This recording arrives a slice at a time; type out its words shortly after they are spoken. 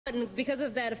And because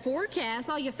of that forecast,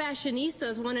 all you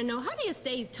fashionistas want to know, how do you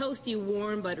stay toasty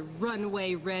warm but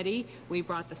runway ready? We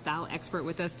brought the style expert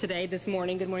with us today, this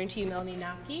morning. Good morning to you, Melanie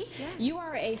Knopke. Yes. You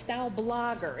are a style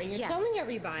blogger, and you're telling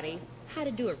everybody how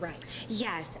to do it right.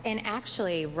 Yes, and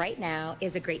actually right now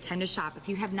is a great time to shop. If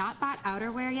you have not bought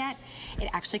outerwear yet, it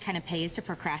actually kind of pays to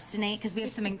procrastinate because we have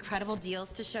some incredible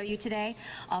deals to show you today,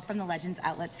 all from the Legends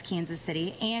Outlets, Kansas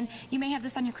City, and you may have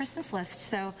this on your Christmas list.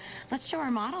 So let's show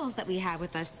our models that we have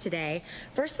with us today.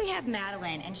 First we have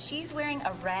Madeline, and she's wearing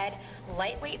a red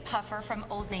lightweight puffer from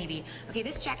Old Navy. Okay,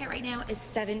 this jacket right now is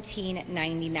 $17.99.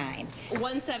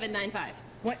 1795.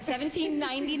 What,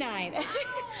 $17.99.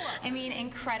 I mean,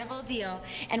 incredible deal.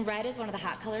 And red is one of the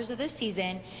hot colors of this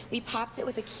season. We popped it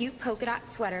with a cute polka dot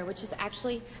sweater, which is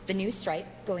actually the new stripe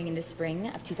going into spring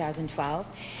of 2012,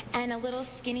 and a little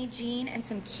skinny jean and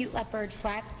some cute leopard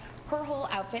flats. Her whole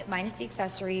outfit, minus the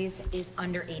accessories, is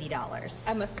under $80.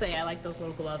 I must say, I like those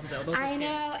little gloves, though. Those I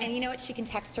know, and you know what? She can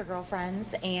text her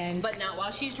girlfriends and... But not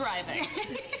while she's driving.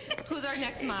 Who's our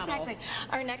next model? Exactly.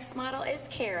 Our next model is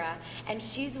Kara, and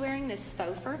she's wearing this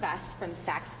faux fur vest from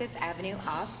Saks Fifth Avenue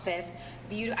off 5th.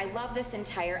 I love this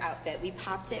entire outfit. We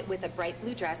popped it with a bright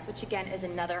blue dress, which again is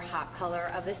another hot color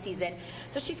of the season.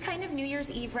 So she's kind of New Year's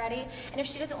Eve ready, and if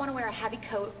she doesn't want to wear a heavy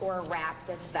coat or a wrap,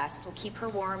 this vest will keep her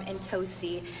warm and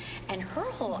toasty. And her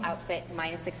whole outfit,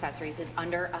 minus accessories, is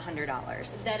under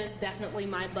 $100. That is definitely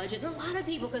my budget. And a lot of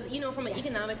people, because, you know, from an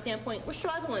economic standpoint, we're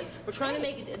struggling. We're trying to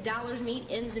make dollars meet,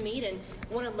 ends meet, and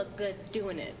want to look good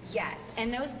doing it. Yes,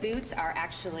 and those boots are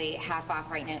actually half off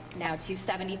right now to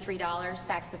 $73,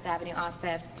 Saks Fifth Avenue off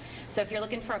 5th. So if you're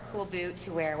looking for a cool boot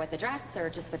to wear with a dress or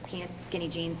just with pants, skinny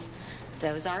jeans,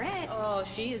 those are it. Oh,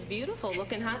 she is beautiful,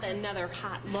 looking hot. Another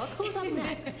hot look. Who's up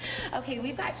next? Okay,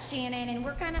 we've got Shannon, and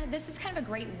this is kind of a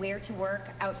great wear-to-work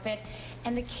outfit.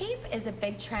 And the cape is a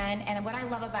big trend, and what I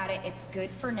love about it, it's good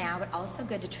for now, but also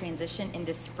good to transition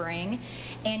into spring.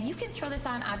 And you can throw this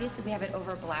on, obviously we have it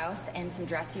over a blouse and some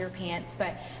dressier pants,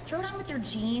 but throw it on with your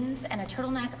jeans and a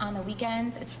turtleneck on the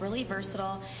weekends. It's really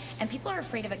versatile, and people are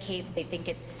afraid of a cape. They think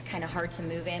it's kind of hard to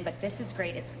move in, but this is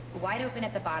great. It's wide open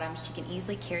at the bottom. She can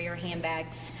easily carry her handbag,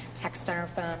 text on her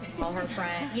phone, call her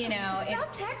friend, you know.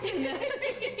 Stop texting them.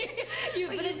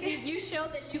 You show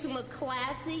that you can look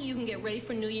classy, you can get ready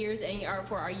for New Year's, and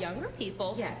for our younger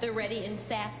people, they're ready and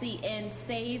sassy and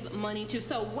save money too.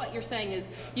 So what you're saying is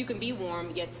you can be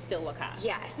warm yet still look hot.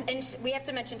 Yes, and we have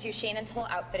to mention too, Shannon's whole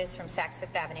outfit is from Saks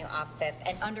Fifth Avenue off 5th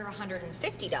and under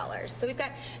 $150. So we've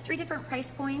got 3 different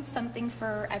price points, something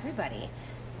for everybody.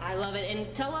 I love it.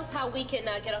 And tell us how we can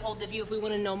get a hold of you if we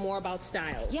want to know more about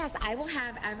styles. Yes, I will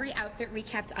have every outfit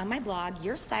recapped on my blog,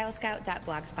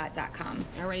 yourstylescout.blogspot.com.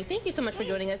 All right. Thank you so much for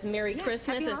joining us. Merry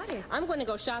Christmas. Happy holidays. I'm going to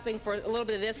go shopping for a little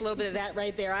bit of this, a little bit of that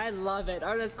right there. I love it.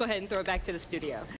 All right, let's go ahead and throw it back to the studio.